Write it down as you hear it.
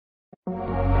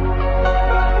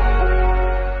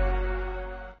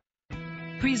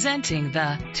Presenting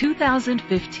the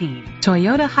 2015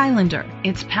 Toyota Highlander.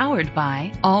 It's powered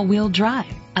by all-wheel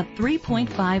drive, a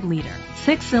 3.5-liter,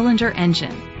 6-cylinder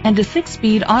engine, and a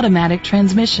 6-speed automatic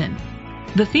transmission.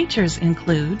 The features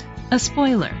include a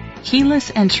spoiler,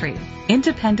 keyless entry,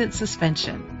 independent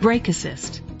suspension, brake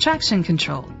assist, traction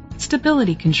control,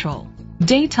 stability control,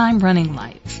 daytime running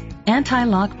lights,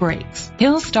 anti-lock brakes,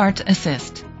 hill start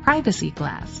assist, privacy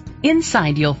glass.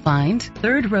 Inside you'll find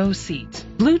third-row seat,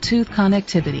 Bluetooth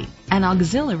connectivity, an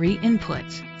auxiliary input,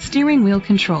 steering wheel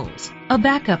controls, a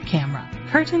backup camera,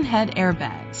 curtain head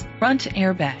airbags, front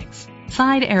airbags,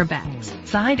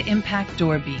 side impact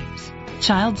door beams,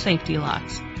 child safety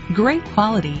locks. Great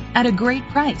quality at a great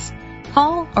price.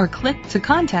 Call or click to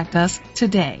contact us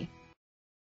today.